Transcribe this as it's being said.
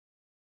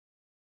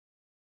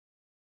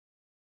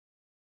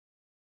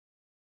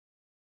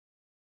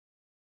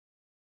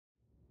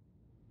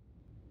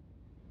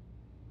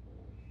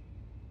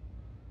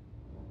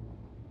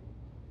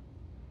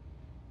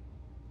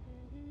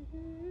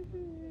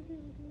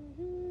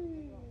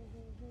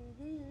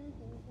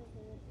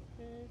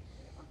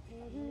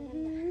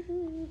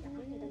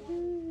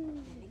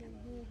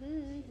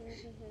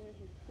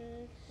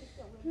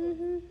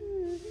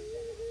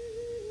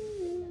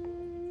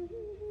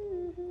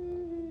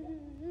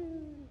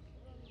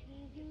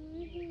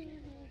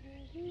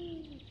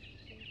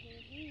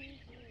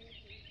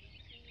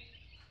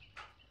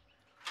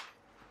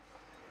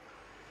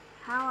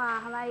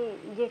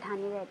हमारी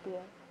जेठानी रहती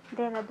है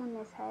देहरादून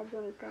में शायद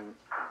वहीं कहीं।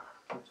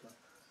 अच्छा,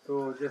 तो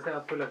जैसे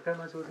आपको लगता है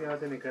महसूस यहाँ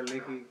से निकलने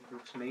की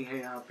कुछ नहीं है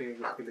यहाँ पे,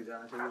 उसके लिए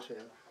जाना चाहिए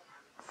शहर?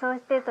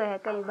 सोचते तो है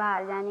कहीं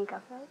बाहर जाने का,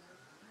 पर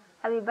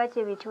अभी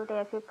बच्चे भी छोटे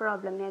हैं, फिर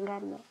प्रॉब्लम है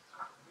घर में,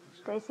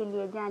 तो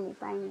इसीलिए जा नहीं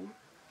पाएंगे।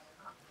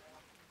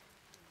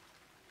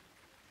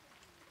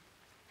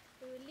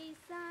 डोली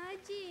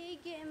साजी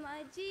गे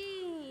मजी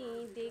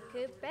देख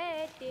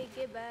पैटे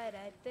के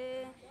बारात,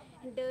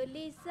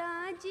 डोली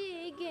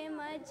साजी गे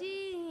मजी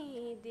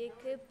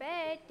देख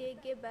पैटे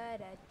के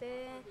बारात,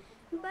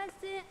 बस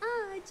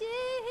आज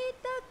ही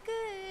तक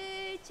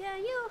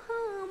चायो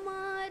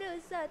हमारो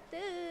साथ,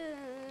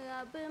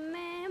 अब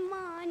मैं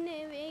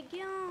मानवे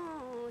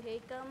गयो है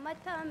का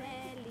मथा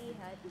मैली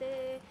हाथ।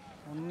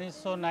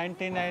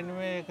 1999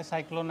 में एक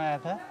साइक्लोन आया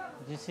था,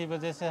 जिसकी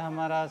वजह से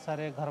हमारा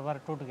सारे घर बार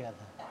टूट गया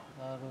था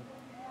और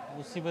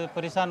उसी वजह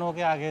परेशान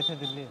होके आ गए थे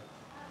दिल्ली।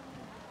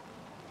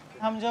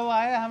 हम जब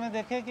आए हमें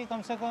देखे कि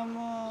कम से कम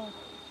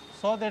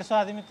 100-150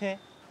 आदमी थे,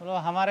 तो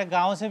हमारे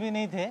गांव से भी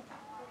नहीं थे,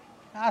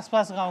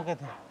 आसपास गांव के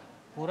थे।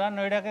 पूरा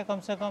नोएडा के कम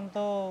से कम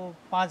तो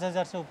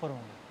 5000 से ऊपर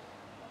होंगे।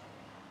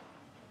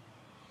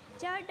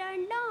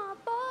 चढ़ना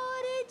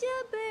पर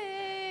जब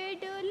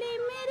डोली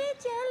मेरी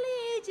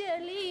चली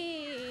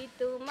जली,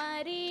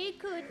 तुम्हारी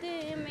खुद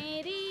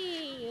मेरी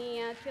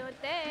आँखों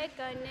तय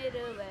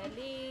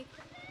कनरवली।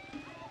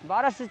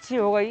 बारिश अच्छी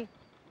हो गई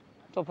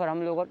तो फिर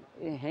हम लोग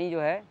यहीं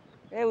जो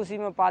है उसी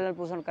में पालन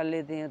पोषण कर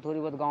लेते हैं, थोड़ी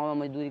बहुत गांव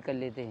में मजदूरी कर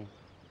लेते हैं,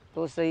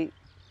 तो उससे ही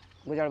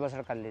गुजर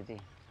बसर कर लेते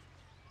हैं।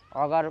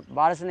 और अगर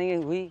बारिश नहीं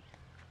हुई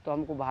तो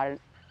हमको बाहर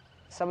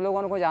सब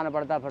लोगों को जाना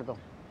पड़ता है फिर तो।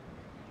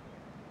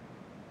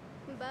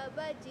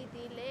 बाबा जी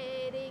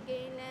दिलेरे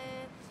गेना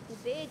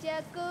दे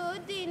जाको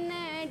दिन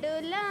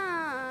डोला,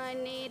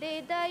 नेरे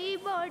दाई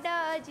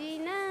बोडा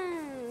जीना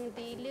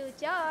दिलु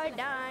चा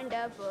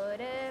डांडा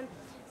पर,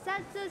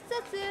 सस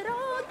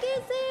ससुरों की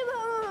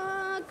सेवा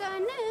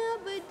कन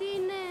अब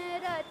दिन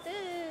रात,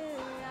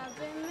 अब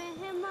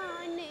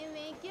मेहमान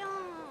में क्यों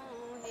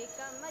है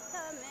का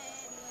मथा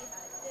मैली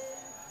हाथ।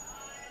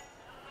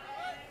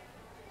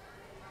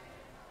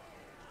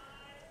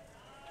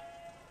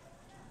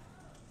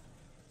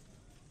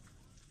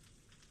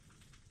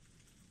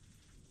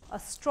 A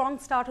strong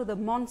start of the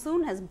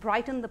monsoon has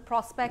brightened the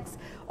prospects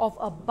of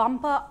a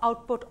bumper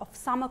output of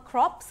summer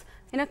crops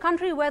in a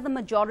country where the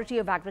majority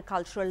of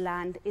agricultural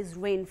land is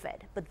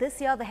rain-fed. But this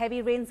year, the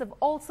heavy rains have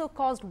also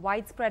caused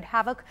widespread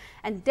havoc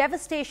and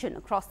devastation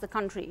across the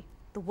country.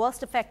 The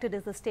worst affected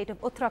is the state of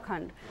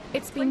Uttarakhand.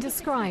 It's been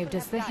described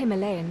as the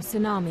Himalayan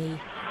tsunami.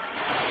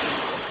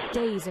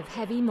 Days of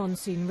heavy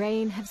monsoon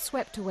rain have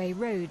swept away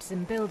roads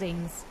and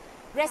buildings.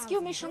 Rescue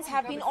missions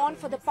have been on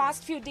for the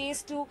past few days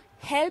to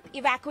help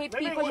evacuate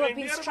people who have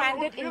been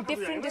stranded in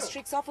different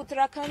districts of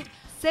Uttarakhand.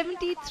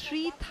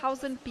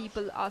 73,000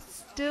 people are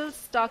still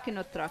stuck in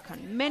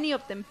Uttarakhand, many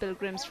of them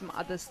pilgrims from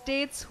other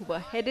states who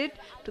were headed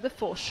to the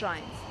 4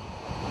 shrines.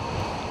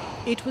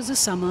 It was a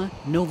summer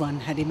no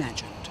one had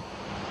imagined.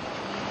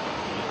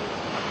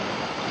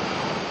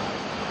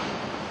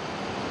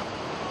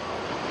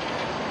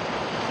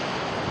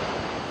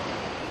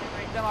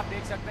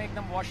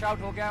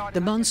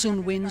 The monsoon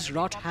winds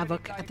wrought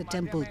havoc at the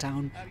temple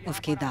town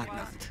of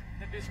Kedarnath.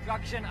 The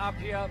destruction up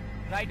here,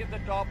 right at the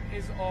top,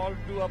 is all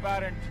too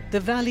apparent. The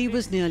valley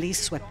was nearly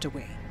swept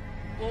away.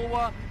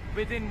 Over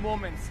within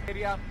moments.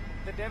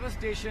 The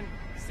devastation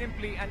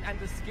simply and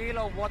the scale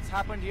of what's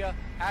happened here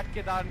at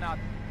Kedarnath.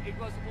 It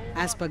was over.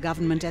 As per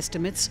government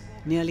estimates,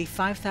 nearly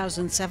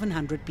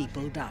 5,700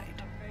 people died.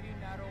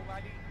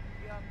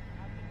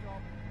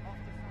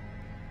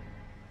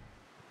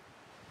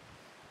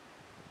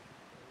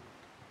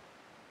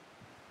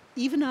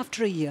 Even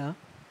after a year,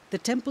 the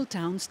temple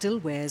town still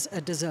wears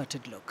a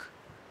deserted look.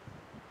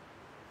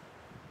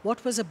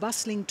 What was a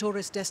bustling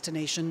tourist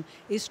destination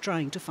is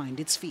trying to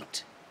find its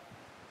feet.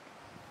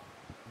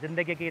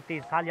 जिंदगी के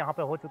 30 साल यहाँ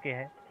पे हो चुके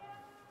हैं,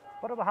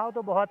 प्रभाव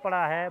तो बहुत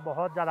पड़ा है,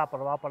 बहुत ज़्यादा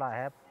प्रभाव पड़ा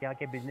है। यहाँ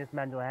के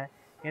बिजनेसमैन जो हैं,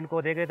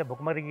 इनको देख रहे थे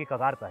भुखमरी की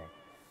कगार पर है।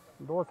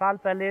 2 साल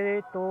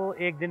पहले तो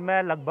एक दिन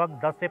में लगभग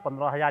 10 से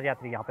 15 हज़ार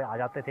यात्री यहाँ पे आ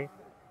जाते थे।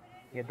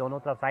 ये दोनों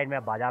तरफ साइड में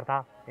बाजार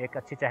था, एक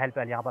अच्छी चहल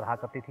पहल यहाँ पर रहा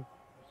करती थी।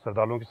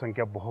 श्रद्धालुओं की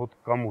संख्या बहुत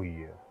कम हुई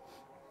है,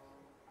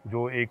 जो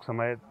एक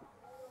समय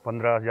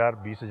 15,000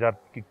 20,000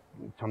 की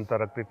क्षमता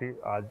रखते थे,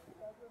 आज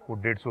वो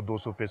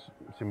 150-200 पे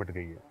सिमट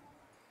गई है।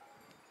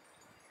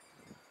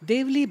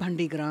 Devli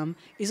Bhandigram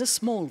is a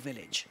small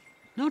village,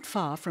 not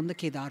far from the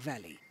Kedar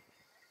Valley.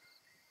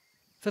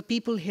 For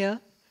people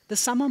here, the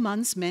summer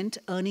months meant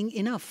earning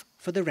enough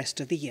for the rest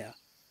of the year,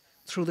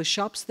 through the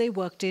shops they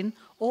worked in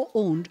or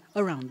owned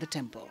around the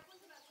temple.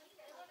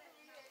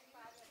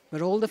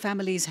 But all the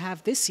families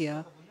have this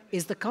year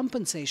is the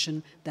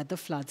compensation that the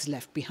floods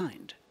left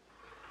behind.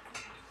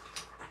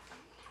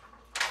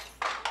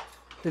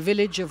 The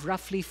village of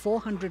roughly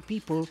 400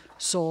 people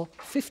saw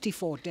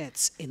 54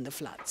 deaths in the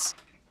floods.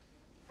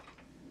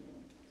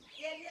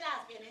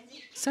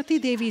 Sati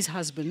Devi's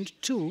husband,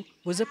 too,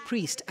 was a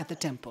priest at the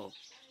temple.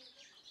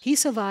 He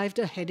survived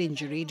a head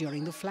injury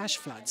during the flash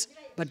floods,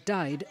 but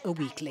died a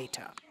week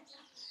later.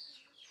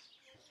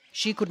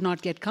 She could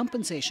not get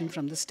compensation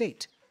from the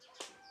state.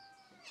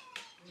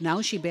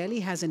 Now she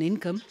barely has an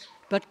income,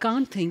 but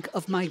can't think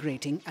of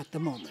migrating at the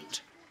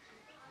moment.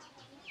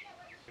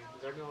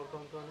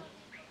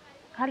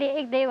 खाली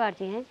एक देवर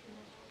जी हैं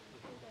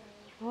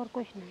और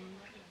कुछ नहीं,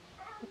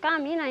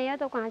 काम ही नहीं है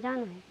तो कहाँ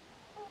जाना है।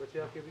 बच्चे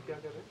आपके भी क्या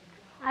कर रहे हैं?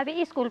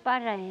 अभी स्कूल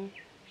पढ़ रहे हैं।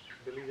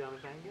 दिल्ली जाना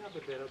चाहेंगे या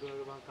फिर देहरादून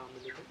अगर वहाँ काम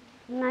मिले तो?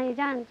 नहीं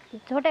जान,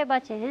 छोटे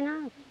बच्चे हैं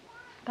ना,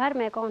 घर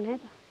में कौन है।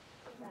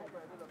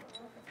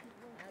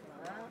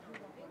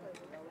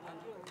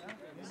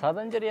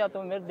 साधन जरिया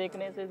तो मेरे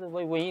देखने से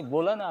वही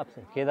बोला ना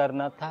आपसे,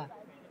 केदारनाथ था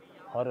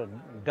और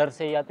डर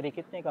से यात्री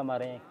कितने कमा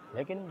रहे हैं।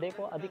 लेकिन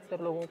देखो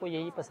अधिकतर लोगों को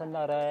यही पसंद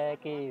आ रहा है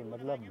कि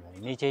मतलब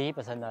नीचे ही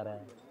पसंद आ रहा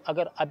है।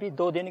 अगर अभी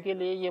 2 दिन के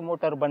लिए ये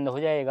मोटर बंद हो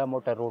जाएगा,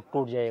 मोटर रोड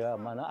टूट जाएगा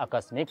माना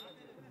आकस्मिक,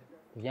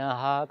 यहाँ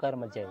हाहाकार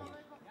मच जाएगी।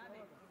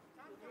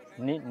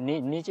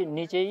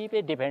 नीचे ही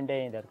पे डिपेंड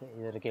है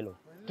इधर के लोग।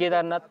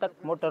 केदारनाथ तक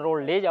मोटर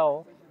रोड ले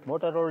जाओ,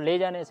 मोटर रोड ले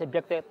जाने से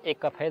व्यक्तिगत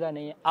एक का फायदा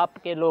नहीं है।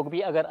 आपके लोग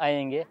भी अगर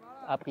आएंगे,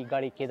 आपकी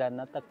गाड़ी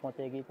केदारनाथ तक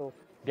पहुँचेगी तो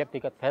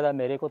व्यक्तिगत फायदा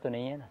मेरे को तो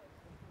नहीं है ना।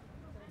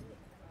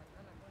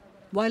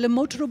 While a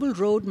motorable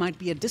road might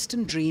be a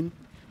distant dream,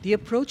 the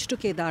approach to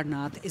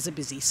Kedarnath is a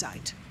busy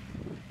sight.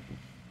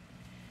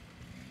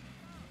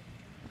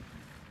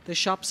 The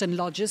shops and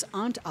lodges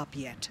aren't up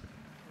yet,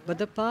 but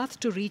the path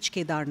to reach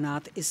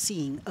Kedarnath is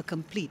seeing a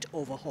complete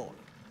overhaul.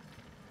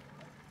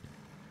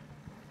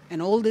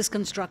 And all this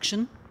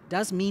construction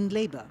does mean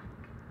labor.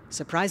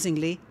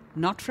 Surprisingly,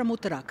 not from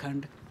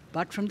Uttarakhand,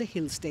 but from the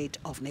hill state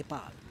of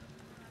Nepal.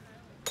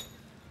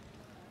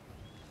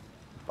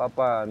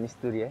 Papa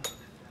मिस्त्री है,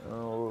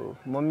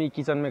 mummy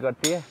kitchen में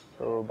करती है,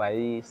 तो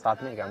भाई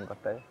साथ में काम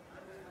करता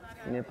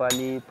है।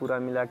 नेपाली पूरा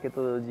मिला के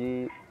तो जी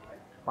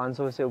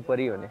 500 से ऊपर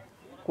ही होने।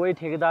 कोई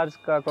ठेकेदार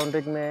का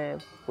कॉन्ट्रैक्ट में,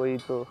 कोई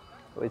तो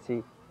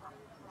वैसे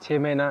 6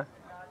 महीना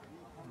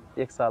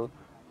 1 साल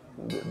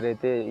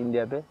रहते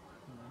इंडिया पे,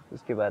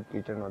 उसके बाद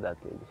रिटर्न हो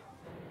जाते हैं।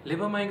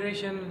 Labour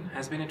migration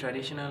has been a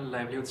traditional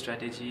livelihood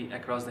strategy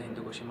across the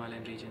Hindu Kush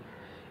Himalayan region.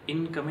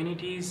 In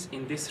communities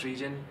in this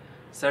region,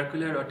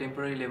 circular or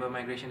temporary labour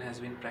migration has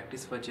been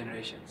practiced for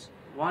generations.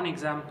 One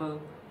example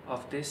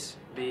of this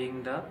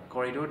being the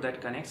corridor that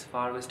connects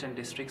far western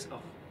districts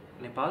of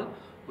Nepal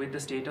with the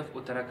state of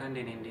Uttarakhand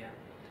in India.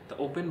 The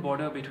open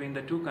border between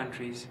the two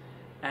countries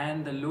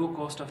and the low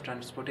cost of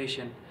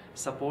transportation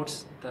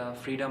supports the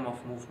freedom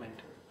of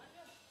movement.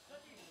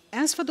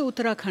 As for the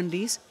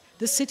Uttarakhandis,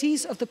 the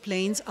cities of the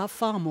plains are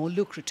far more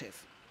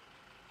lucrative.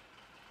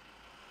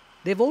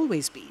 They've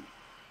always been.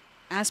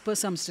 As per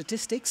some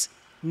statistics,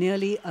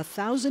 nearly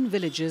 1,000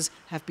 villages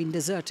have been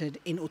deserted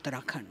in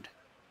Uttarakhand.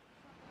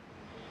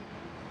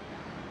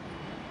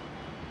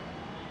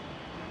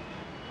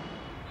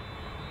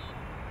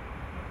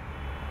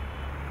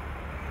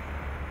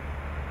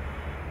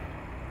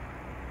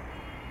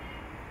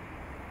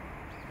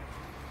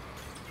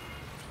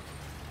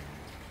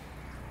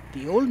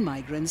 The old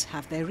migrants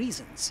have their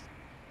reasons.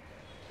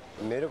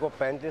 मेरे को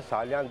 35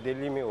 साल यहाँ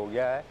दिल्ली में हो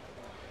गया है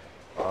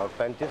और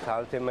 35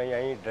 साल से मैं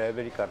यहीं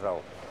ड्राइवरी कर रहा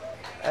हूँ।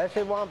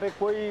 ऐसे वहाँ पे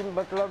कोई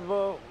मतलब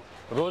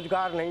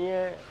रोज़गार नहीं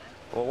है,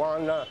 वहाँ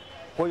ना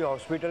कोई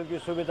हॉस्पिटल की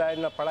सुविधा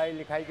है, ना पढ़ाई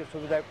लिखाई की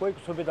सुविधा है, कोई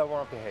सुविधा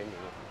वहाँ पे है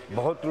नहीं।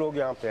 बहुत लोग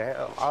यहाँ पे हैं,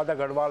 आधा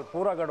गढ़वाल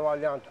पूरा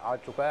गढ़वाल यहाँ आ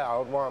चुका है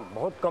और वहाँ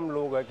बहुत कम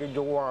लोग हैं कि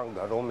जो वहाँ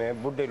घरों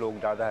में बूढ़े लोग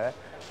ज़्यादा है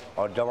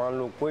और जवान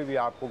लोग कोई भी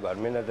आपको घर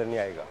में नज़र नहीं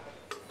आएगा।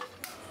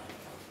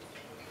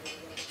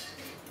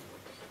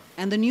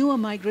 And the newer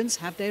migrants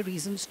have their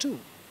reasons too.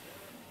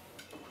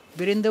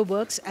 Virinder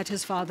works at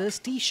his father's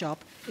tea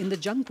shop in the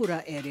Jangpura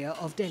area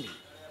of Delhi.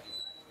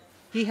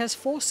 He has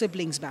 4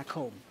 siblings back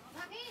home,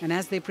 and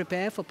as they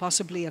prepare for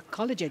possibly a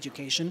college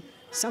education,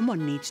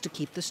 someone needs to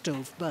keep the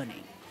stove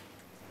burning.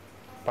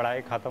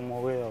 पढ़ाई ख़त्म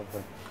हो गई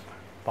और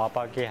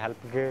पापा की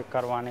help के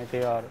करवाने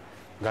थे और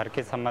घर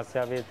की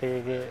समस्या भी थी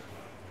कि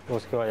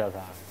उसकी वजह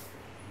से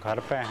घर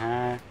पे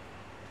हैं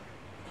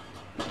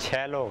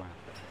 6 लोग हैं,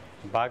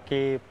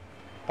 बाकी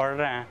पढ़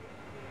रहे हैं,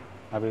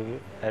 अभी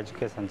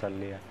एजुकेशन चल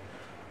रही है।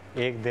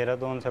 एक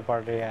देहरादून से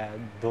पढ़ रही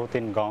है,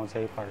 2-3 गांव से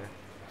ही पढ़ रहे हैं।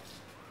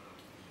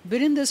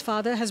 Virinder's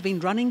father has been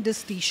running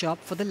this tea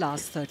shop for the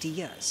last 30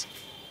 years.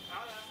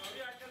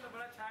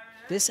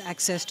 This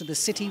access to the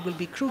city will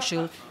be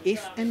crucial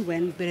if and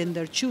when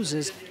Virinder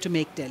chooses to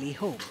make Delhi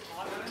home.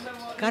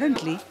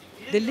 Currently,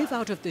 they live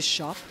out of this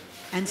shop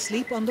and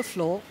sleep on the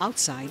floor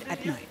outside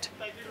at night.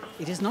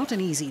 It is not an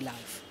easy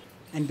life,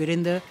 and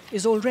Virinder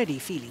is already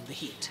feeling the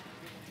heat.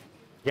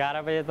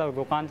 11 बजे तक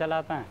दुकान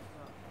चलाते हैं,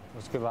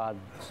 उसके बाद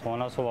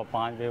सोना, सुबह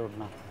 5 बजे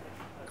उठना,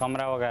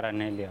 कमरा वगैरह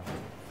नहीं लिया,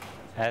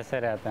 ऐसे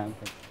रहते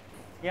हैं।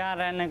 यहाँ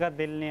रहने का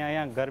दिल नहीं है,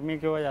 यहाँ गर्मी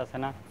की वजह से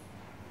ना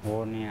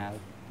वो नहीं है,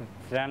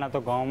 रहना तो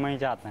गांव में ही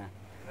चाहते हैं।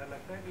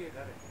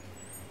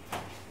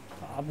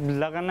 अब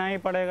लगना ही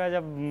पड़ेगा,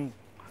 जब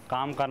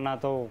काम करना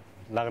तो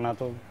लगना,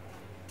 तो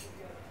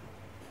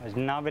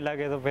ना भी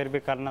लगे तो फिर भी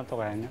करना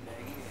तो है ना।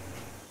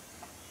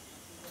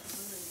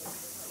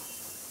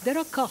 There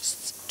are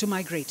costs to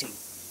migrating,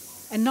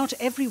 and not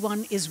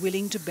everyone is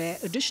willing to bear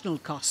additional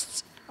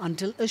costs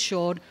until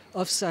assured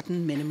of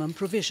certain minimum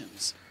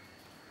provisions.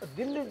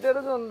 Delhi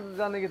Dehradun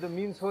जाने की तो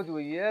मीन सोच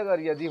हुई है, अगर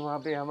यदि वहाँ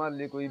पे हमारे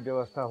लिए कोई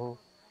व्यवस्था हो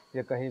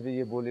या कहीं पे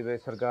ये बोले भाई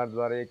सरकार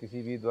द्वारा या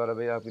किसी भी द्वारा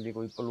भाई आपके लिए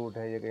कोई प्लॉट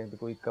है या कहीं पे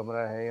कोई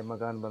कमरा है या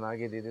मकान बना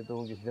के दे दे,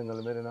 तो जिस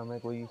जंगल में रहना में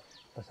कोई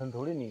पसंद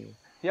थोड़ी नहीं है।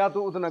 या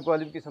तो उतना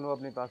क्वालिफिकेशन हो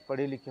अपने पास,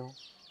 पढ़े लिखे हों।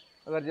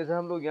 अगर जैसे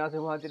हम लोग यहाँ से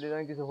वहाँ चले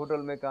जाएँ, किसी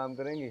होटल में काम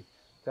करेंगे,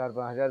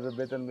 4-5 हज़ार रुपये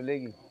वेतन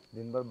मिलेगी,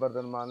 दिन भर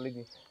बर्तन मान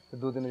लेंगे, तो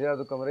 2-3 हज़ार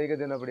तो कमरे का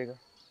देना पड़ेगा,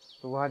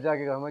 तो वहाँ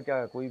जाके हमें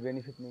क्या कोई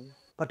बेनिफिट नहीं है।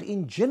 But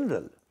in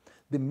general,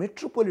 the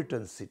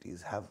metropolitan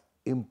cities have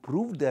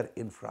improved their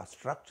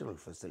infrastructural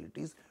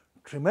facilities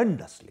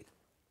tremendously.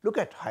 Look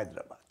at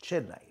Hyderabad,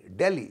 Chennai,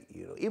 Delhi,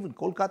 even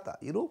Kolkata,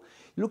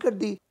 look at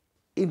the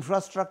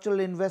infrastructural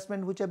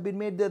investment which have been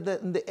made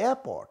in the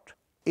airport,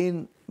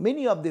 in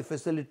many of the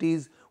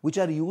facilities which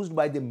are used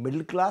by the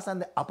middle class and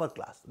the upper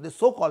class, the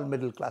so-called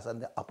middle class and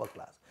the upper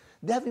class.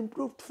 They have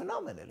improved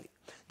phenomenally.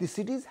 The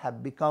cities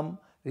have become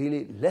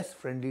really less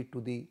friendly to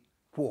the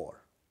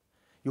poor.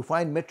 You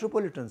find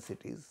metropolitan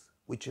cities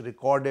which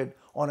recorded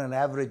on an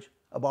average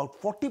about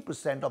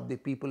 40% of the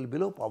people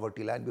below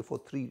poverty line before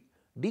 3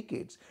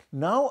 decades,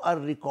 now are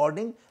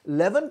recording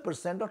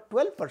 11% or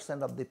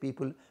 12% of the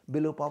people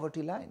below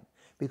poverty line,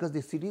 because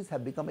the cities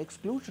have become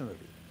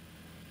exclusionary.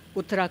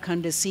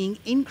 Uttarakhand is seeing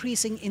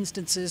increasing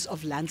instances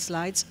of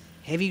landslides,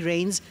 heavy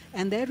rains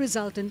and their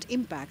resultant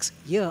impacts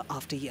year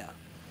after year.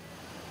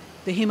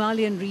 The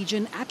Himalayan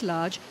region at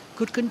large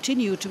could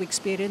continue to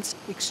experience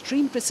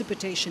extreme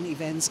precipitation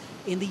events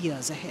in the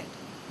years ahead.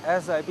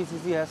 As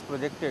IPCC has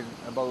projected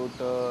about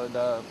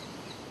the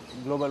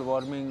global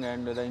warming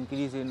and the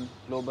increase in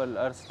global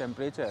Earth's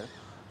temperature,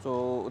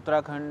 so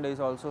Uttarakhand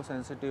is also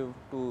sensitive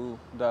to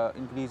the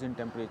increase in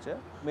temperature.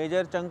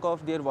 Major chunk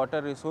of their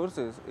water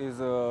resources is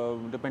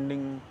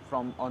depending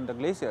on the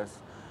glaciers,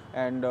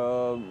 and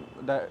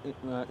the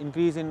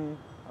increase in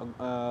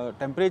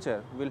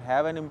temperature will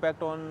have an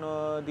impact on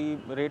the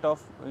rate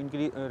of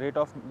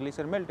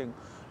glacier melting.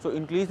 So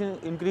increase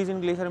in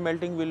glacier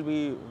melting will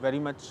be very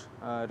much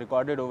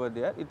recorded over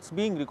there. It's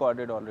being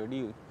recorded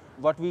already.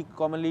 What we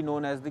commonly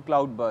known as the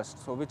cloud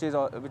burst, so which is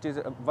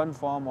one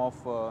form of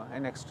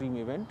an extreme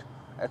event,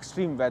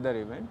 extreme weather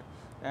event,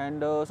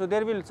 and so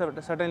there will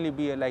certainly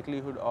be a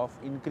likelihood of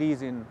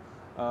increase in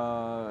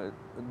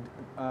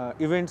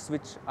events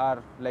which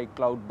are like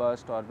cloud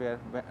burst, or where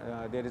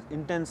there is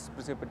intense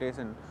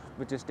precipitation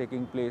which is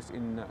taking place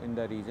in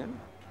the region.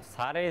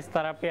 सारे इस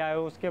तरफ पे आए,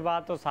 उसके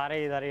बाद तो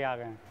सारे इधर ही आ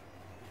गए।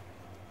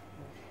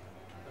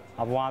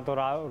 अब वहाँ तो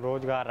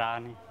रोजगार रहा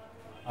नहीं,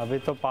 अभी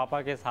तो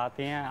पापा के साथ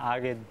ही हैं,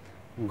 आगे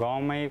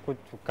गांव में ही कुछ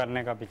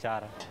करने का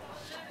विचार है।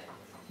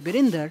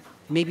 Birinder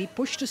may be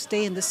pushed to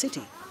stay in the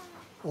city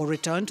or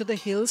return to the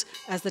hills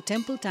as the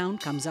temple town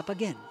comes up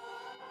again.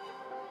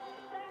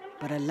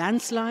 But a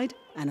landslide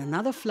and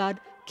another flood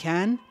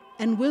can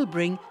and will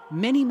bring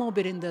many more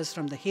Birinders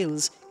from the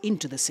hills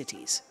into the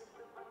cities.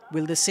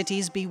 Will the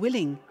cities be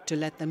willing to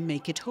let them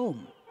make it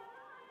home?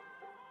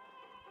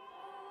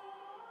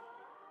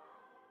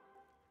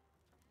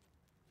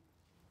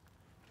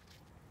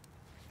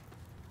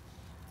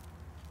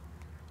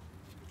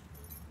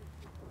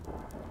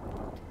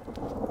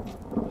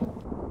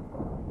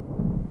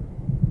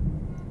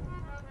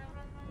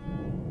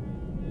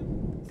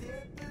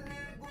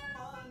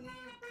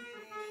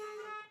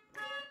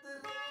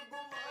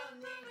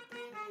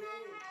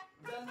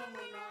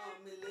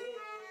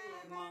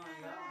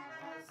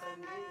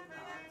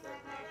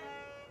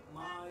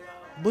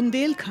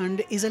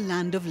 Bundelkhand is a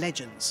land of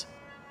legends,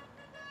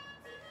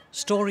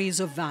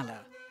 stories of valour,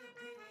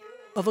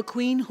 of a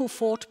queen who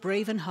fought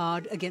brave and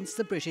hard against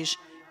the British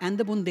and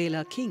the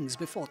Bundela kings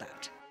before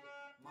that.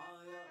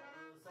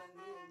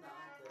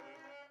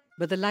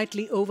 But the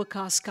lightly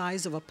overcast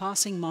skies of a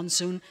passing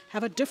monsoon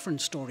have a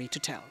different story to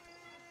tell,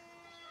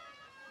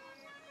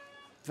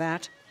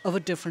 that of a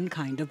different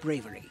kind of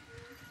bravery.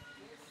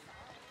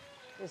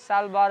 इस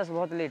साल बारिश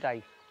बहुत late आई,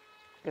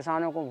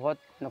 किसानों को बहुत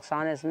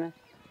नुकसान है इसमें,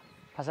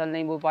 फसल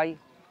नहीं बो पाई,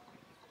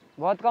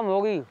 बहुत कम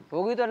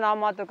होगी तो नाम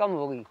मात्र कम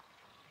होगी।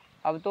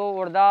 अब तो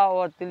उड़दा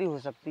और तिली हो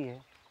सकती है।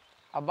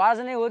 अब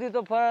बारिश नहीं होती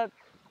तो फिर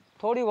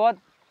थोड़ी बहुत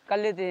कर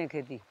लेते हैं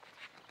खेती,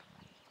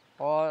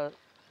 और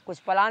कुछ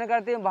प्लान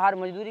करते हैं, बाहर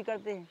मजदूरी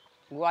करते हैं,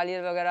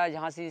 ग्वालियर वगैरह,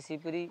 झांसी,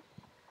 सीपरी,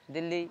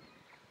 दिल्ली,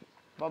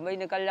 बम्बई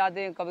निकल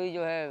जाते हैं, कभी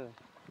जो है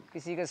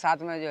किसी के साथ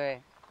में जो है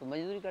तो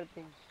मजदूरी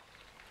करते हैं।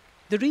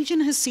 The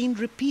region has seen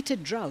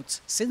repeated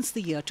droughts since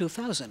the year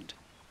 2000.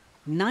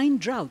 9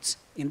 droughts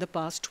in the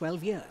past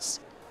 12 years.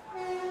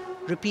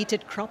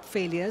 Repeated crop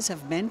failures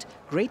have meant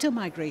greater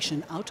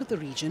migration out of the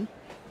region,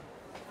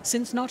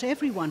 since not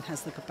everyone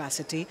has the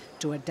capacity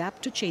to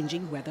adapt to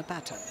changing weather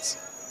patterns.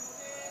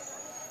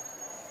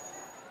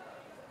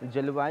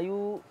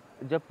 जलवायु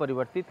जब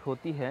परिवर्तित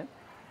होती है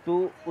तो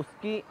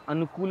उसकी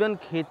अनुकूलन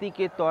खेती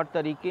के तौर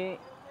तरीके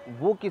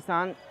वो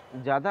किसान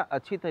ज़्यादा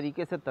अच्छी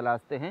तरीके से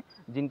तलाशते हैं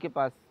जिनके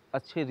पास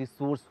अच्छे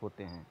रिसोर्स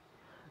होते हैं।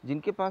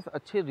 जिनके पास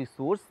अच्छे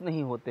रिसोर्स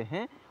नहीं होते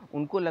हैं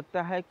उनको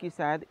लगता है कि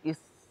शायद इस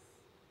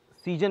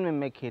सीज़न में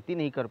मैं खेती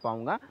नहीं कर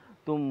पाऊँगा,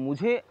 तो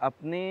मुझे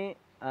अपने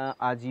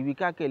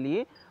आजीविका के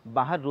लिए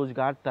बाहर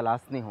रोजगार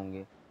तलाशने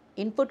होंगे।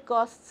 Input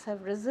costs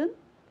have risen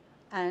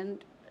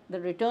and the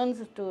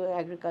returns to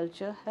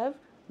agriculture have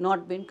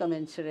not been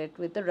commensurate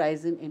with the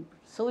rise in input.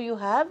 So you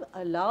have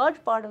a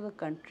large part of the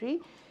country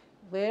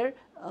where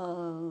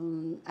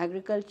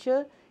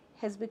agriculture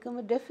has become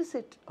a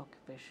deficit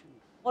occupation.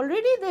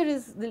 Already there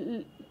is,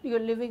 you're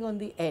living on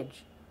the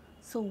edge.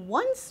 So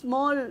one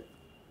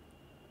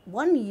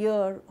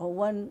year or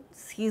one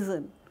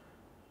season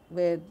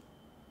where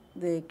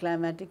the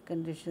climatic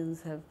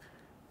conditions have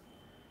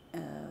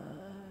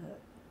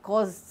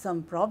caused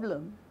some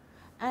problem,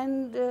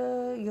 and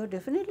you're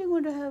definitely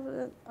going to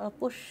have a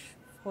push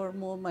for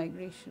more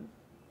migration.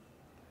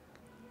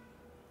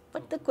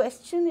 But the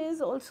question is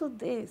also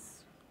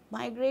this: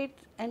 migrate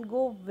and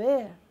go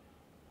where?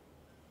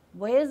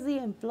 Where's the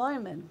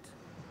employment?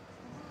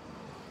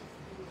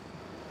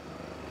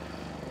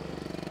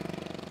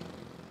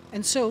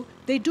 And so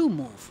they do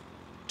move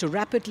to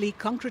rapidly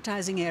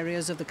concretizing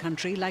areas of the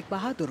country like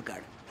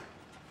Bahadurgarh,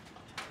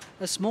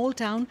 a small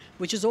town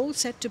which is all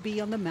set to be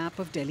on the map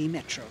of Delhi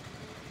Metro.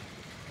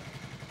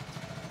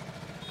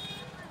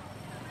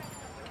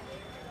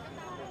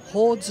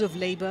 Hordes of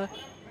labour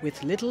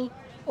with little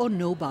or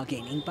no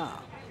bargaining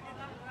power.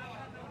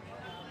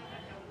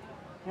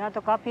 यहाँ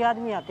तो काफ़ी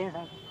आदमी आते हैं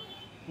sir.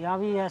 यहाँ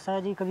भी ऐसा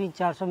है जी, कभी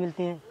 400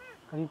 मिलते हैं,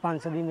 कभी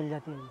 500 भी मिल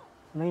जाते हैं।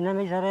 महीना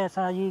में सर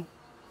ऐसा है जी,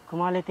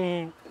 कमा लेते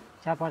हैं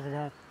 4-5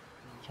 हज़ार,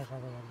 6-7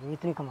 हज़ार,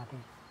 इतनी कमाते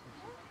हैं।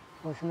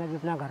 उसमें भी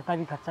अपना घर का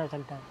भी खर्चा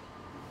चलता है।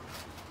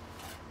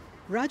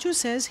 Raju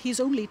says he's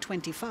only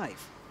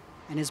 25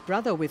 and his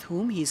brother with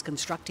whom he's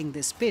constructing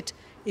this pit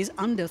is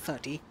under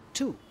 30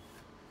 too.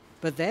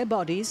 But their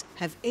bodies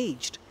have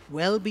aged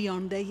well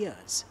beyond their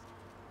years.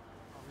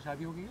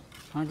 शादी हो गई है?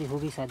 हाँ जी, हो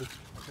गई शादी।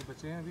 अच्छा,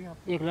 बच्चे हैं अभी आप?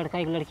 एक लड़का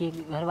एक लड़की,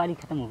 घर वाली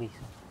खत्म हो गई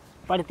सर।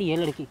 पढ़ती है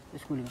लड़की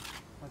स्कूल में।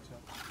 अच्छा,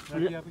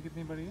 लड़की आपकी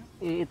कितनी बड़ी है?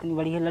 इतनी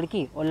बड़ी है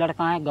लड़की और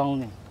लड़का है गांव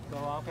में। तो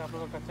वहाँ पे आप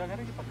लोग का कच्चा घर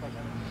है कि पक्का घर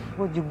है?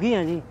 वो झुग्गी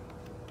हैं जी,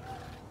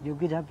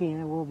 झुग्गी झाँकी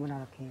हैं, वो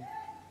बना रखी हैं।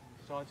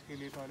 शौच के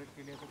लिए, टॉयलेट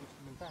के लिए तो कुछ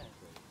मिलता है?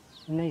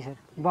 नहीं सर,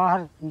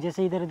 बाहर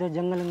जैसे इधर उधर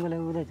जंगल वंगल है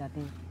उधर जाते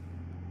हैं।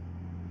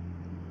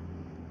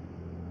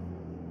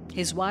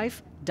 His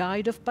wife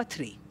died of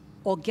pathri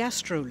or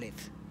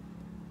gastrolith,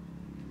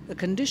 a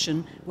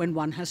condition when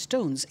one has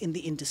stones in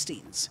the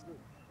intestines.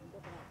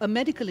 A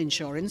medical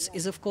insurance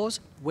is of course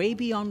way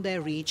beyond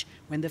their reach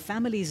when the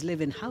families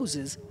live in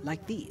houses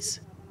like these.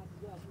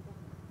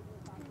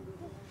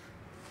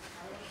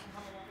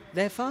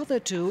 Their father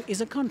too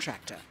is a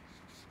contractor.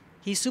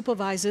 He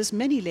supervises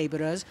many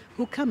labourers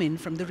who come in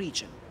from the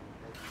region.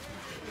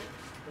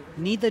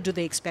 Neither do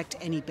they expect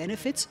any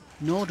benefits,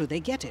 nor do they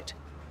get it,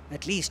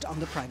 at least on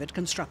the private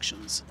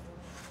constructions.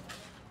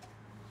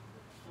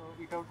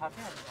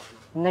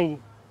 नहीं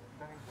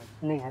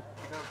नहीं sir,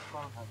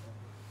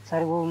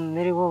 sir वो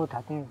मेरी वो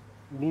उठाते हैं,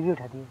 बीवी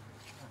उठाती है।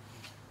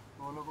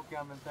 वो लोगों को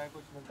क्या मिलता है,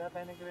 कुछ मिलता है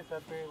पहनने के लिए सर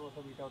पे, वो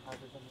सब ईटा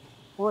उठाते हैं?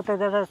 वो तो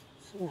ज़्यादा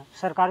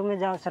सरकार में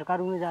जाओ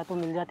तो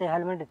मिल जाते हैं,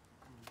 हेलमेट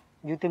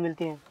जूते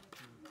मिलते हैं,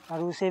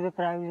 और उसे भी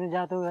प्राइवेट में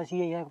जाओ तो ऐसी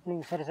है,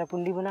 अपनी सर से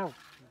कुंडी बनाओ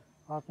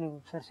और अपने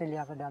सर से ले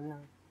आकर डालना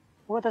है।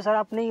 वो तो सर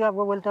अपने ही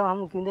आपको बोलते हो,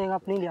 हम क्यों देंगे,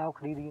 अपने ही ले आओ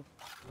खरीदिए।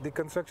 The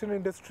construction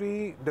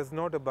industry does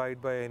not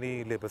abide by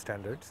any labor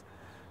standards,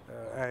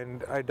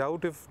 and I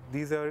doubt if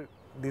these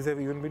have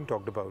even been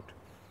talked about.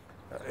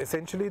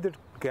 Essentially, the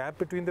gap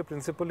between the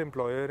principal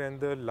employer and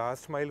the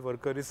last mile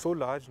worker is so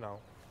large now,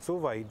 so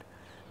wide,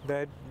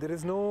 that there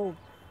is no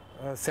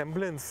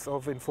semblance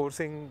of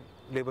enforcing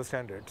labor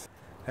standards,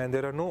 and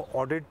there are no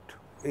audit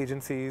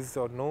agencies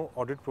or no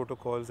audit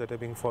protocols that are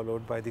being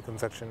followed by the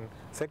construction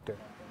sector.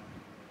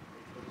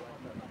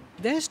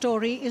 Their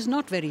story is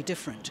not very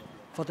different,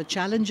 for the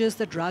challenges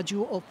that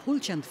Raju or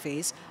Phulchand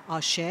face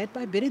are shared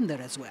by Birinder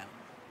as well.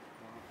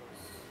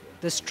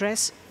 The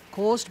stress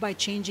caused by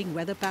changing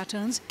weather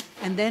patterns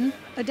and then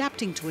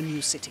adapting to a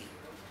new city.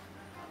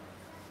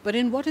 But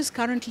in what is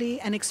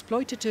currently an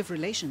exploitative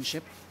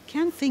relationship,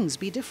 can things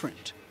be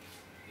different?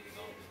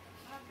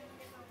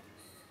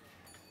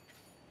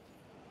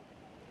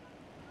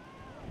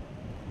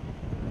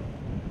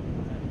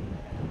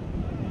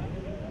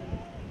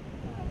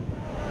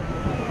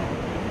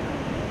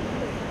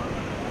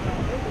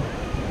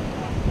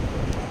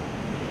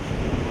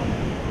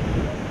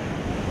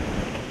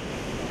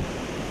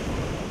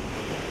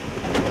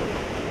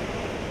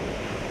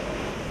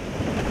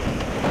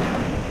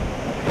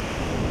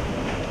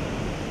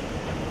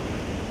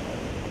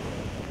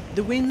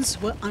 The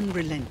winds were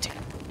unrelenting.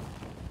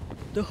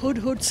 The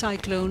Hudhud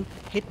cyclone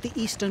hit the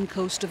eastern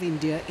coast of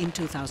India in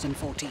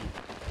 2014.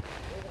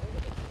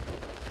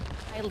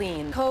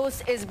 Pylene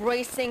coast is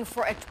bracing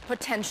for a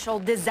potential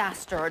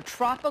disaster.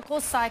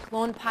 Tropical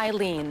cyclone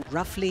Pylene.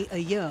 Roughly a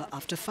year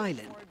after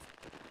Phyllene,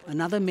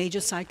 another major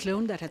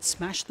cyclone that had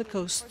smashed the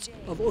coasts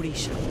of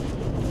Odisha.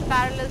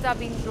 Parallels are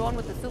being drawn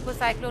with the super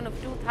cyclone of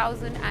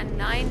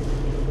 2009.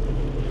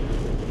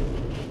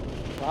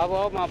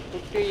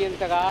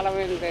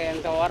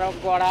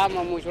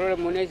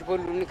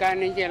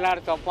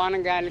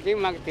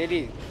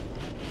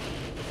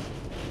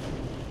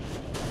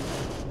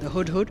 The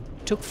hudhud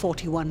took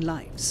 41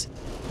 lives.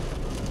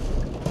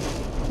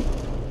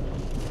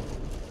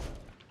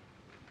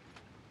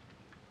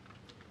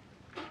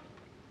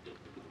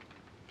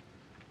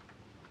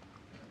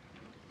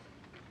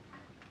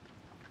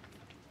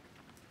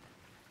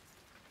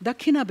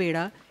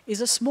 Dakhinabeda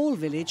is a small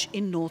village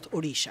in North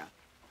Odisha.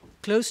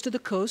 Close to the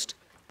coast,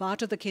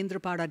 part of the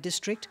Kendrapada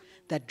district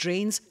that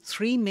drains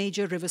 3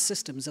 major river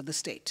systems of the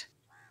state.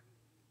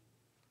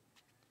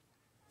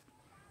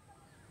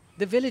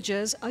 The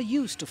villagers are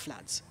used to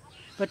floods,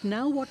 but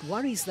now what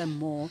worries them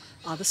more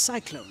are the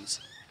cyclones,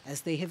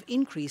 as they have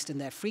increased in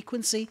their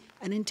frequency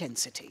and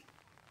intensity.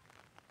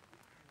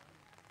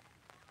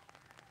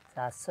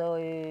 ଚାଷ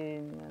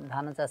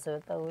ଧାନ ଚାଷ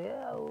ତ ହୁଏ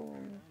ଆଉ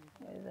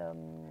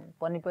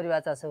ପନିପରିବା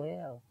ଚାଷ ହୁଏ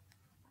ଆଉ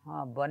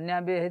ହଁ ବନ୍ୟା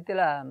ବି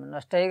ହେଇଥିଲା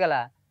ନଷ୍ଟ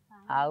ହେଇଗଲା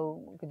ଆଉ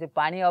କିଛି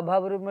ପାଣି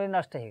ଅଭାବରୁ ବି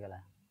ନଷ୍ଟ ହେଇଗଲା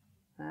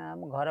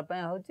ଆମ ଘର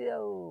ପାଇଁ ହେଉଛି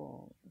ଆଉ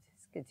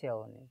କିଛି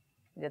ହେଉନି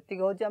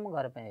ଯେତିକି ହେଉଛି ଆମ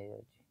ଘର ପାଇଁ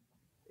ହେଇଯାଉଛି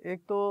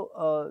एक तो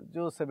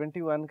जो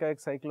 71 का एक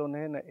साइक्लोन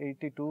है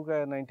 82 का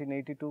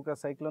 1982 का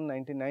साइक्लोन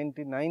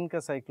 1999 का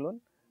साइक्लोन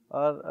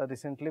और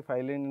रिसेंटली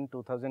फाइलिन इन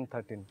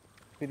 2013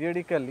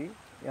 पीरियडिकली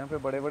यहाँ पे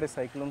बड़े बड़े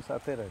साइक्लोन्स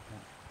आते रहते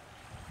हैं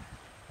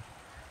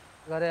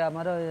घरे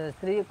आमर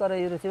स्त्री कर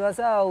रोषेबास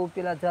आउ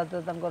पिला छुआ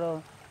तो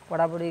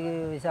पढ़ापढ़ी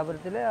हिसाब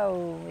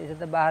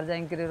से बाहर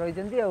जाकि रही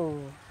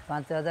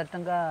 5,000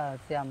 टंका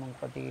से आम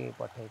कटी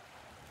पठे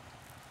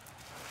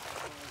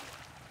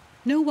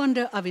No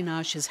wonder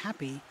Avinash is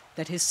happy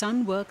that his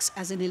son works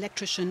as an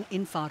electrician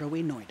in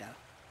faraway Noida,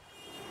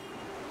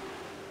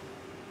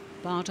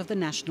 part of the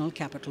national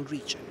capital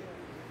region.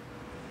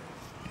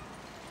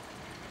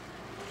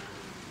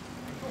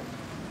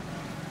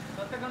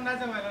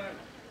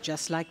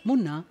 Just like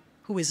Munna,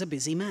 who is a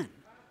busy man.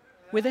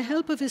 With the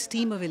help of his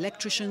team of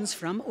electricians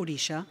from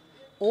Odisha,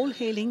 all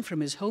hailing from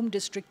his home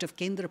district of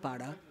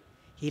Kendrapada,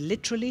 he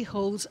literally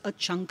holds a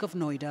chunk of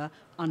Noida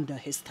under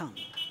his thumb.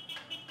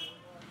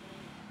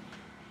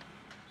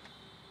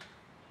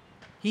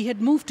 He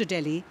had moved to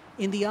Delhi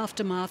in the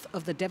aftermath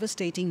of the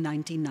devastating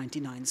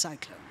 1999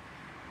 cyclone.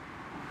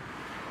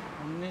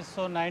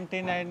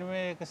 1999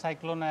 में एक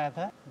cyclone आया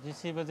था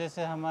जिसकी वजह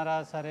से हमारा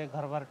सारे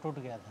घर बार टूट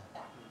गया था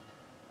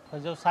तो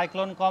जब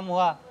साइक्लोन कम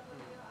हुआ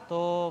तो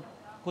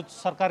कुछ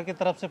सरकार की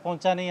तरफ से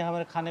पहुंचा नहीं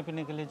हमारे खाने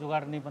पीने के लिए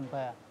जुगाड़ नहीं बन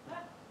पाया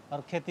और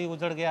खेती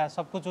उजड़ गया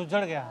सब कुछ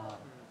उजड़ गया हमारा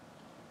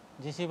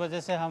जिसकी वजह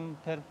से हम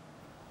फिर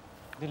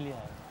दिल्ली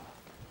आए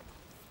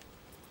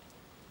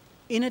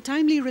In a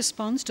timely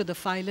response to the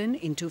Phylon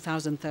in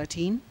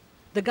 2013,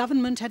 the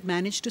government had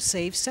managed to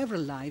save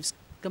several lives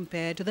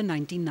compared to the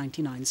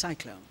 1999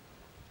 cyclone.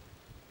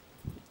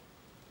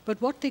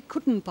 But what they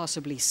couldn't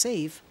possibly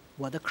save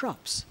were the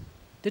crops,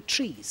 the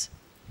trees,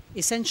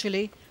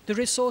 essentially the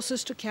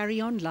resources to carry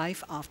on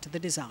life after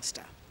the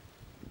disaster.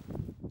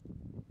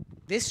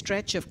 This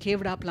stretch of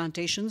kevda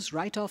plantations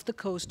right off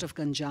the coast of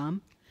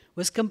Ganjam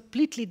was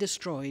completely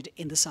destroyed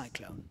in the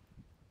cyclone.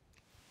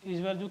 इस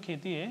बार जो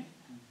खेती है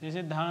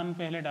जैसे धान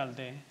पहले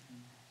डालते हैं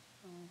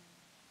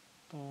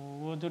तो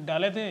वो जो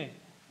डाले थे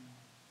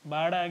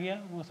बाढ़ आ गया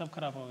वो सब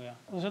खराब हो गया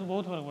उससे तो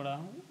बहुत फर्क पड़ा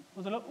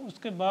मतलब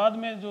उसके बाद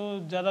में जो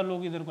ज़्यादा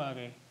लोग इधर को आ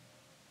गए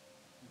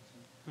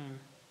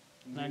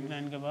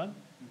 99 के बाद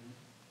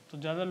तो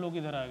ज़्यादा लोग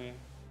इधर आ गए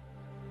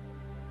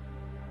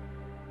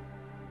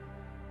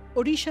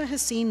Odisha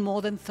has seen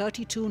more than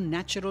 32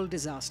 natural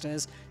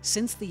disasters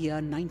since the year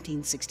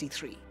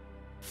 1963.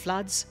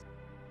 Floods,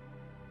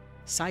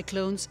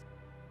 cyclones,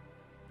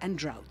 and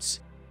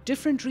droughts,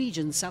 different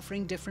regions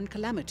suffering different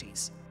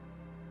calamities.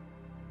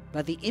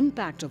 But the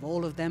impact of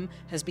all of them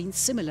has been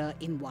similar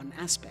in one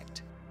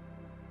aspect: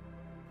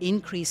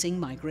 increasing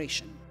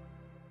migration.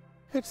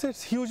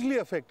 It's hugely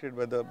affected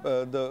by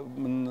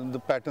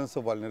the patterns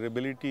of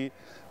vulnerability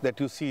that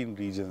you see in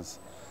regions.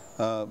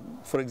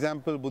 For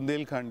example,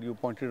 Bundelkhand, you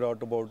pointed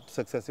out about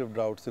successive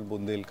droughts in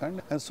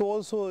Bundelkhand, and so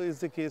also is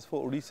the case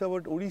for Odisha.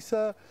 But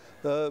Odisha,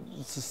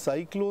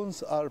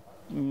 cyclones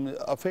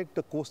affect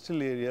the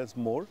coastal areas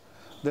more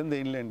than the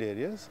inland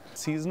areas.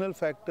 Seasonal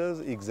factors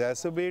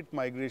exacerbate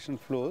migration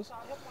flows,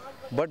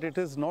 but it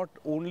is not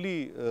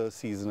only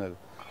seasonal.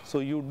 So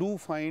you do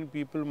find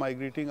people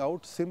migrating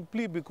out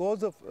simply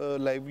because of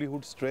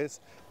livelihood stress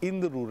in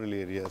the rural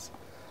areas.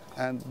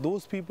 And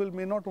those people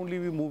may not only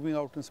be moving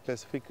out in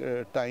specific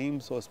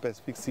times or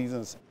specific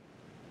seasons.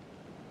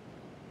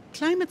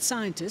 Climate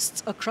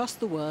scientists across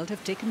the world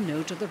have taken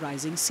note of the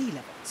rising sea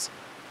levels.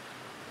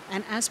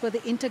 And as per the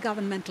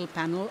Intergovernmental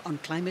Panel on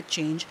Climate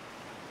Change,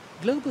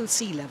 global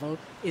sea level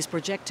is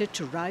projected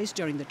to rise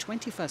during the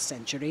 21st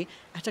century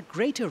at a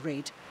greater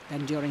rate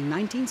than during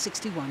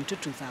 1961 to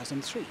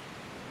 2003.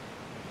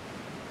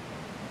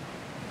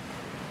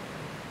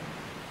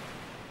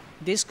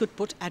 This could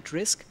put at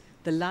risk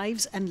the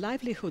lives and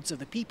livelihoods of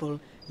the people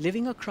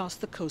living across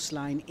the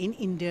coastline in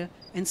India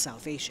and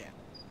South Asia.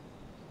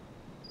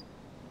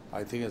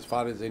 I think as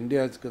far as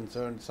India is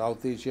concerned,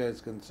 South Asia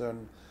is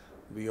concerned,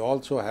 we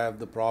also have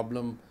the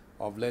problem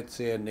of, let's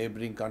say, a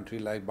neighboring country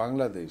like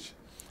Bangladesh,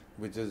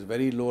 which is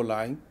very low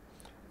lying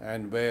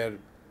and where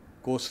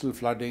coastal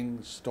flooding,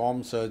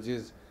 storm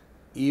surges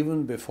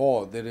even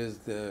before there is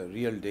the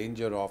real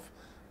danger of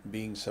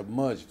being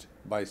submerged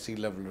by sea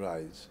level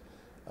rise,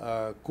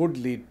 could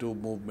lead to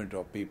movement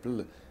of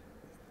people.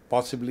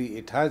 Possibly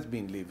it has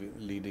been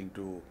leading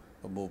to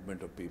a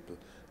movement of people.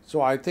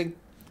 So I think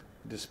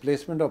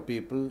displacement of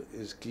people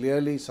is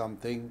clearly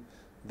something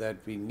that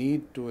we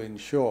need to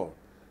ensure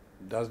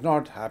does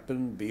not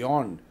happen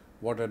beyond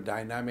what a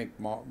dynamic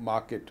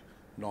market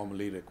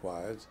normally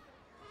requires.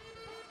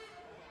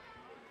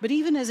 But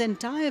even as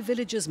entire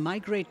villages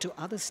migrate to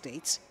other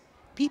states,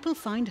 people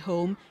find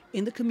home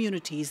in the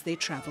communities they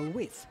travel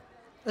with,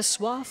 a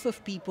swath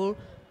of people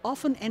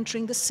often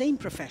entering the same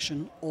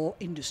profession or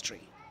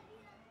industry.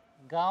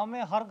 गांव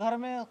में हर घर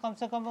में कम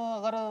से कम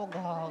अगर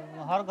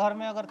हर घर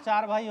में अगर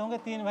 4 भाई होंगे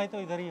 3 भाई तो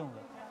इधर ही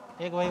होंगे,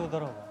 1 भाई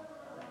उधर होगा,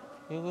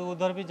 क्योंकि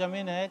उधर भी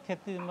ज़मीन है,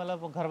 खेती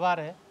मतलब घर बार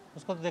है,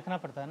 उसको तो देखना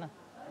पड़ता है ना।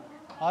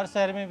 और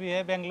शहर में भी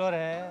है, बेंगलोर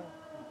है,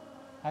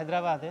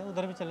 हैदराबाद है,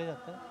 उधर भी चले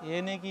जाते हैं,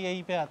 ये नहीं कि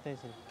यहीं पे आते हैं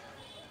सिर्फ।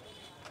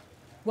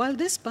 While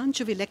this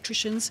bunch of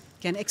electricians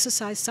can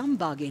exercise some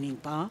bargaining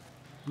power,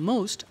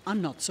 most are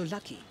not so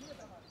lucky.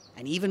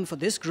 And even for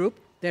this group,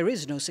 there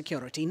is no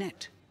security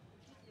net.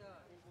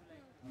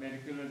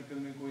 Medical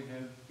में कोई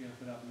हेल्प या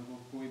फिर आप लोगों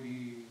को कोई भी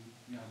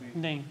यहाँ पे?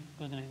 नहीं,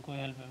 कुछ नहीं, कोई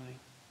हेल्प नहीं।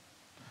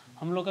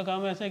 हम लोग का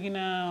काम ऐसा है कि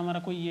ना हमारा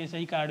कोई ऐसा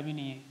ही कार्ड भी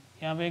नहीं है।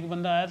 यहाँ पे एक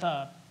बंदा आया था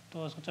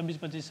तो उसको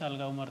 24-25 साल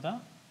का उम्र था,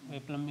 वो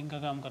प्लम्बिंग का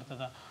काम करता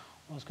था,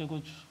 उसके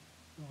कुछ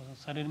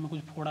शरीर में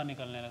कुछ फोड़ा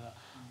निकलने लगा,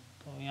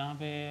 तो यहाँ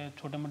पे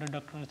छोटे मोटे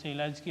डॉक्टर से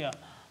इलाज किया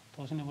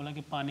तो उसने बोला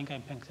कि पानी का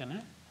इन्फेक्शन है,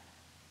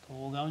 तो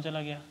वो गांव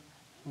चला गया,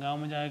 गांव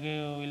में जाके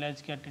वो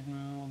इलाज किया,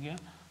 ट्रीटमेंट हो गया,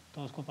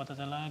 तो उसको पता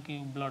चला कि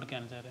ब्लड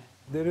कैंसर है।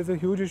 There is a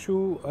huge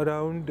issue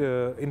around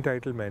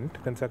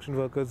entitlement. Construction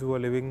workers who are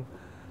living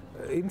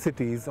in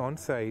cities on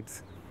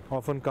sites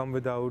often come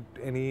without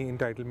any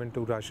entitlement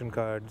to ration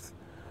cards,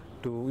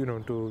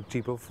 to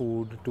cheaper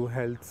food, to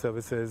health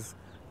services,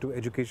 to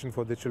education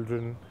for their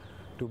children,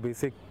 to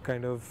basic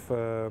kind of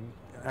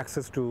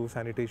access to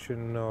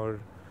sanitation or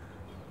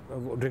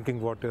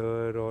drinking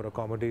water or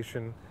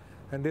accommodation,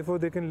 and therefore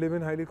they can live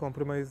in highly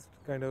compromised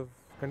kind of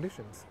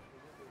conditions.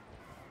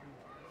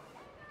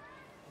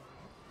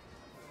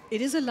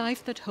 It is a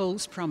life that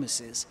holds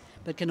promises,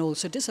 but can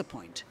also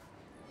disappoint,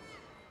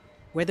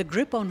 where the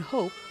grip on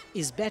hope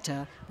is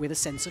better with a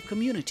sense of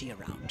community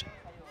around.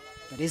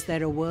 But is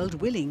there a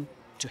world willing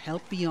to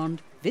help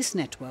beyond this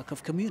network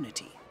of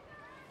community?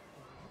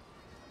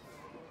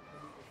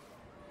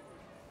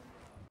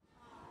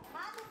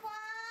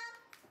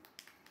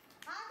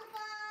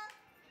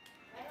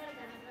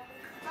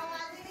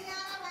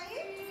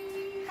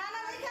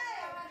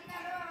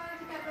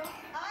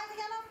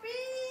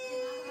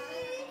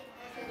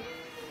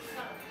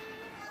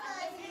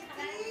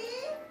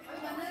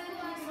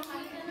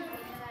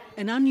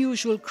 An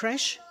unusual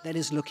creche that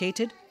is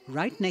located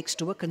right next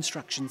to a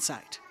construction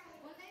site.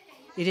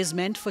 It is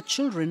meant for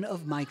children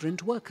of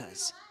migrant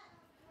workers.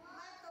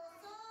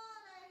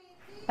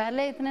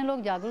 पहले इतने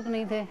लोग जागरूक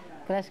नहीं थे,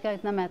 crush का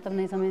इतना महत्व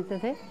नहीं समझते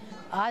थे।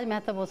 आज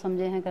महत्व वो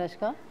समझे हैं क्रश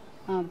का,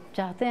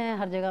 चाहते हैं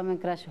हर जगह में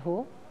क्रश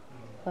हो,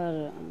 पर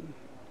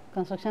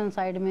कंस्ट्रक्शन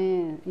साइड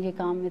में ये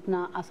काम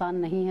इतना आसान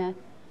नहीं है।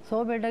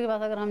 100 बिल्डर के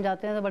पास अगर हम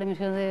जाते हैं तो बड़ी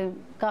मुश्किल से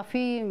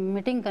काफ़ी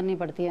मीटिंग करनी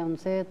पड़ती है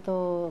उनसे,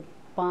 तो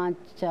 5,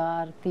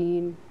 4,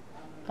 3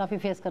 काफ़ी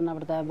फेस करना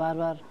पड़ता है बार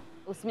बार।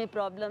 उसमें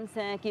प्रॉब्लम्स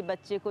हैं कि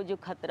बच्चे को जो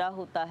खतरा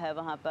होता है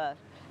वहाँ पर,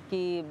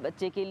 कि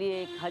बच्चे के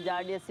लिए एक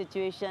हजार्डियस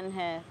सिचुएशन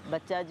है,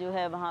 बच्चा जो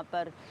है वहाँ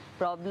पर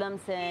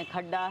प्रॉब्लम्स हैं,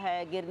 खड्डा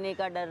है, गिरने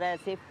का डर है,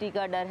 सेफ्टी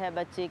का डर है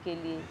बच्चे के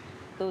लिए।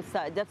 तो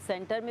जब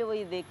सेंटर में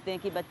वही देखते हैं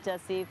कि बच्चा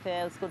सेफ़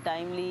है, उसको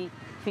टाइमली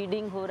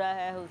फीडिंग हो रहा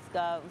है,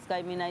 उसका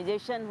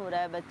इम्यूनाइजेशन हो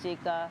रहा है बच्चे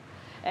का,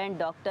 and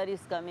doctor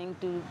is coming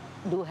to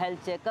do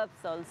health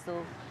checkups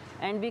also,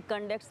 and we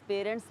conduct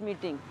parents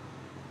meeting,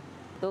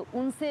 तो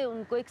उनसे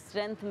उनको एक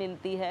स्ट्रेंथ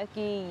मिलती है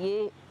कि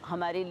ये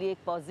हमारे लिए एक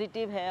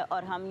पॉजिटिव है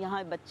और हम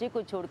यहाँ बच्चे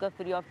को छोड़कर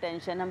फ्री ऑफ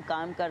टेंशन हम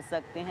काम कर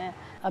सकते हैं।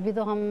 अभी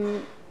तो हम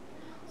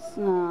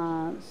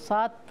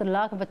 7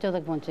 लाख बच्चों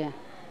तक पहुँचे हैं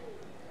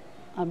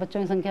और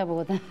बच्चों की संख्या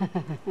बहुत है।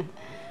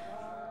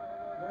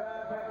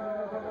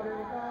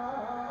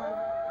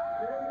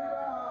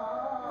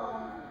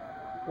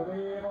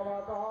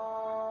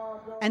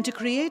 And to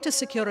create a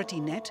security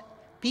net,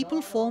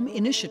 people form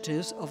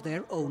initiatives of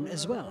their own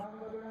as well,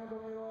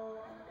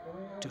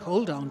 to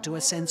hold on to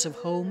a sense of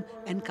home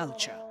and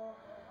culture.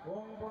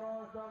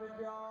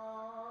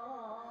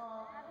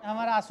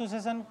 हमारा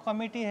एसोसिएशन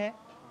कमेटी है,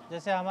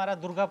 जैसे हमारा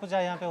दुर्गा पूजा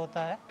यहाँ पे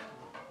होता है,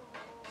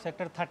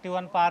 सेक्टर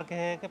 31 पार्क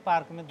है कि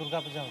पार्क में दुर्गा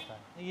पूजा होता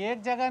है। ये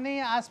एक जगह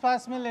नहीं,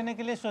 आसपास में लेने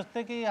के लिए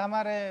सोचते कि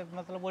हमारे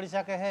मतलब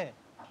उड़ीसा के है,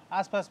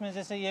 आसपास में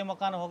जैसे ये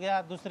मकान हो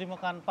गया, दूसरी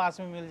मकान पास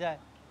में मिल जाए,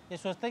 ये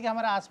सोचते हैं कि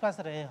हमारे आसपास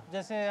रहे।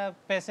 जैसे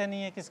पैसे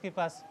नहीं है किसके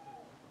पास,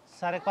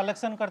 सारे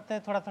कलेक्शन करते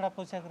हैं, थोड़ा थोड़ा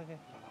पूछा करके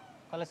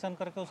कलेक्शन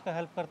करके उसका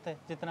हेल्प करते हैं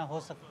जितना हो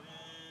सके।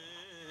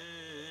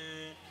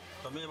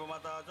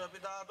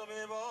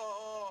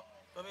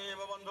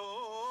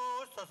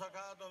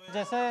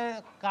 जैसे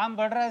काम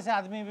बढ़ रहा है ऐसे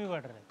आदमी भी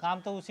बढ़ रहे हैं, काम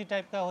तो उसी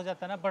टाइप का हो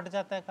जाता है ना, बढ़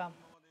जाता है काम।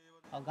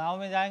 और गांव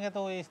में जाएंगे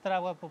तो इस तरह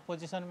का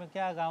पोजीशन में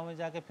क्या, गांव में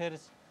जाके फिर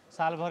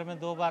साल भर में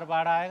 2 बार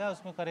बाढ़ आएगा,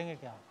 उसमें करेंगे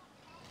क्या?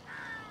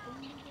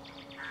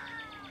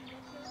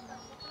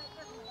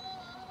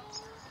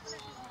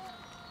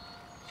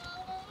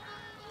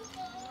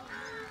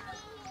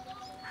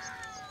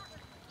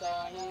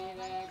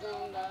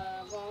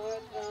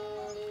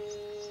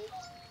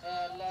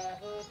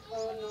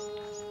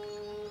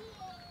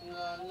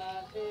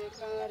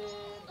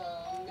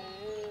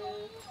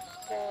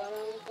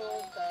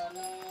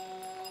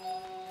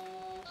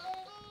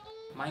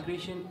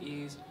 Migration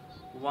is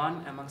one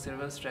among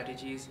several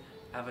strategies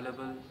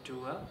available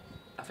to a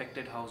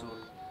affected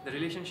household. The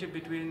relationship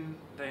between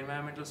the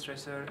environmental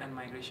stressor and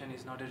migration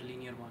is not a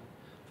linear one.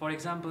 For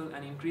example,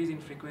 an increase in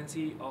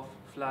frequency of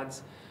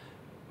floods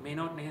may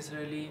not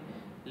necessarily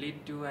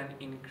lead to an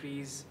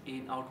increase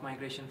in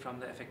outmigration from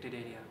the affected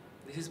area.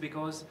 This is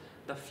because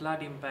the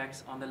flood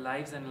impacts on the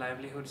lives and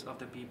livelihoods of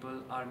the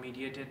people are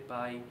mediated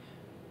by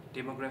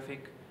demographic,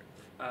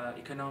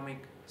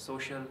 economic,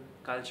 social,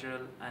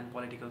 cultural, and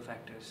political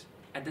factors.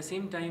 At the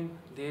same time,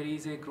 there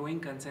is a growing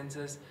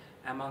consensus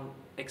among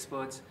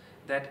experts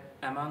that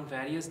among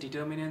various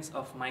determinants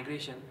of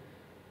migration,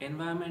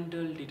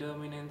 environmental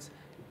determinants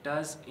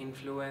does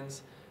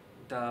influence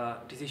the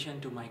decision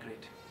to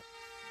migrate.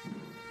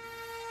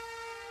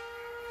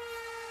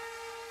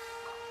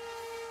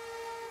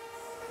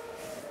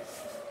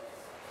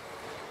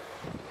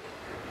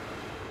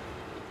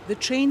 The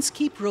trains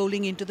keep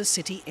rolling into the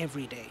city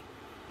every day,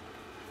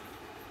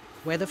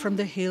 whether from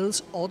the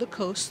hills or the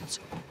coasts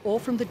or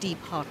from the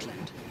deep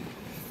heartland,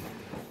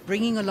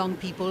 bringing along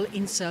people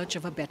in search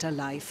of a better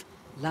life,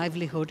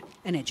 livelihood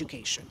and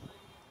education.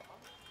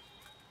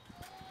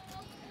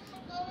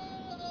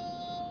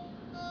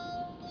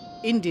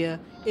 India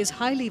is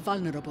highly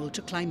vulnerable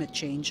to climate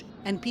change,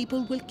 and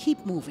people will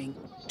keep moving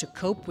to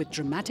cope with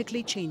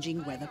dramatically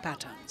changing weather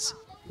patterns.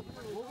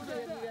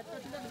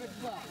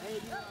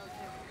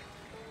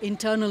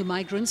 Internal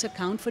migrants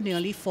account for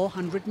nearly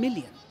 400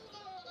 million,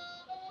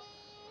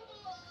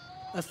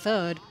 a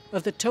third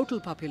of the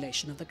total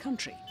population of the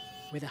country,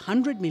 with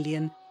 100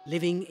 million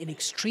living in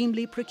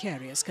extremely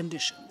precarious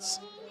conditions.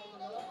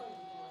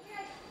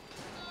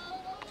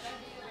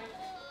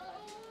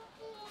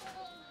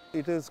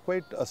 It is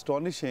quite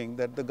astonishing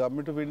that the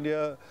Government of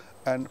India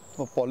and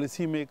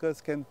policy makers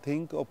can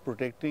think of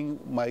protecting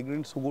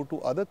migrants who go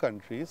to other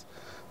countries,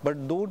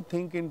 but don't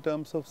think in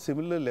terms of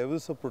similar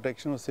levels of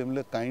protection or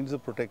similar kinds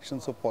of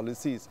protections or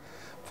policies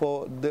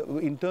for the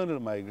internal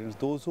migrants,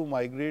 those who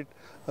migrate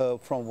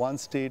from one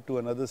state to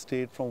another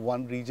state, from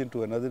one region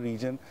to another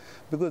region,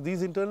 because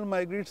these internal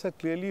migrants are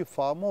clearly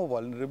far more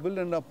vulnerable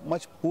and are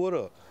much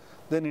poorer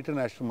than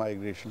international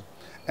migration,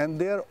 and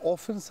they are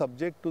often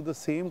subject to the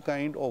same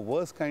kind or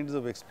worse kinds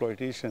of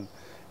exploitation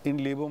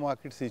in labour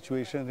market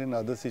situations and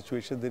other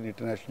situations than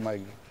international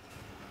migrants.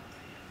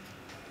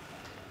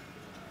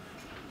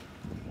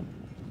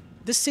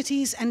 The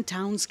cities and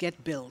towns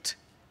get built,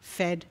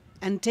 fed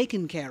and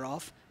taken care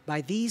of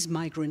by these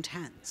migrant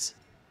hands.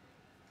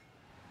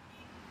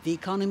 The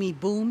economy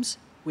booms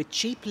with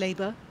cheap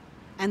labour,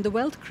 and the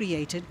wealth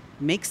created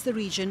makes the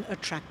region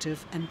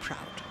attractive and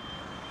proud.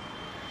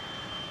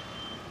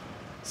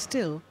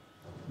 Still,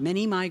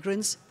 many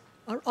migrants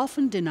are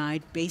often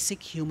denied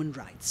basic human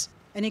rights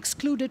and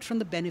excluded from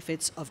the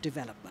benefits of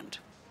development.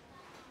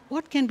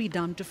 What can be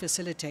done to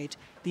facilitate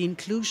the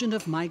inclusion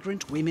of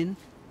migrant women,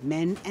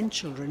 men and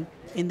children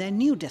in their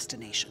new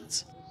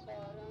destinations?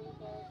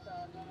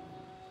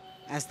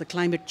 As the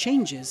climate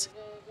changes,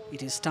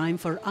 it is time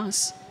for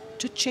us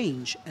to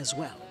change as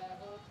well.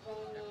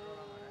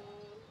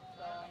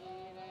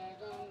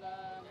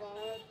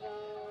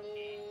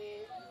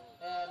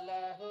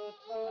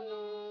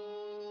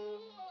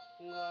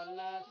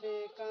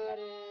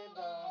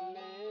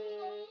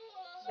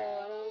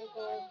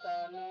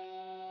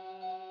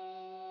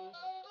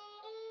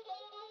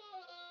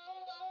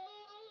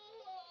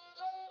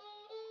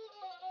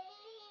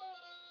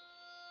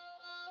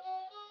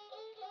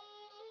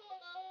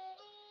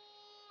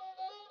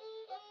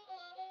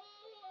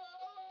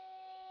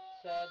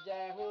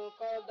 सजहु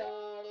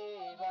कदाड़ी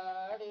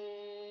बाड़ी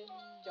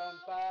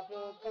चंपा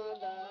वृक्ष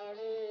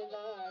दाड़ी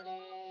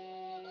दाड़ी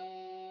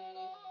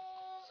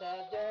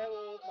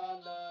सजहु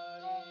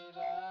कदाड़ी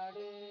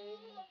बाड़ी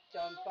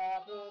चंपा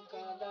वृक्ष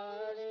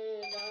दाड़ी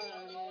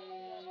दाड़ी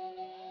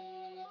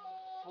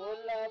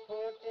फूल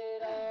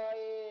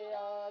फुटराई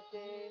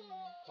आते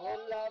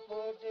फूल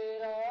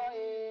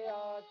फुटराई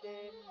आते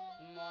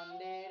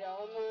मंदिर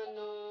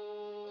मनो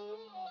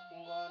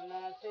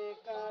गना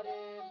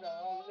शिकारे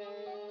ब्रह्मे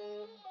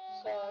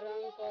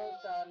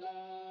सरंकतान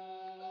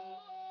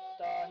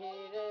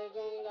ताहिरे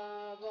गंगा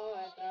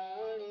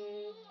बत्राणी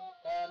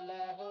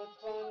तले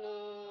उत्पन्न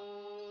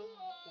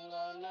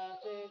गना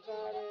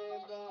शिकारे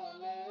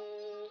ब्रह्मे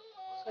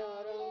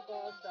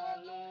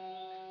सरंकतान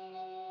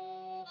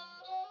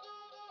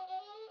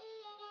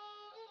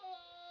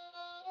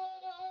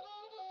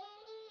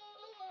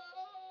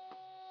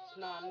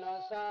स्नान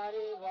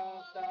सारी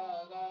भक्त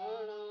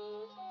गण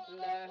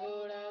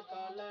नेहुड़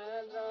कले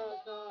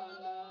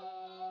दर्शन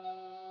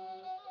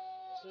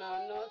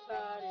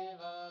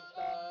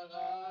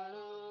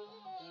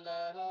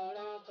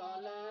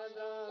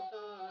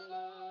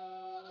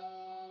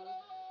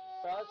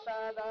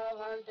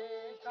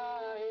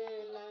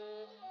কাহিলে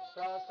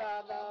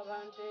প্রসাদ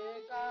ঘণ্টি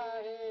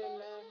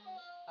কাহিলে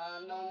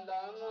আনন্দ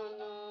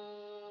মন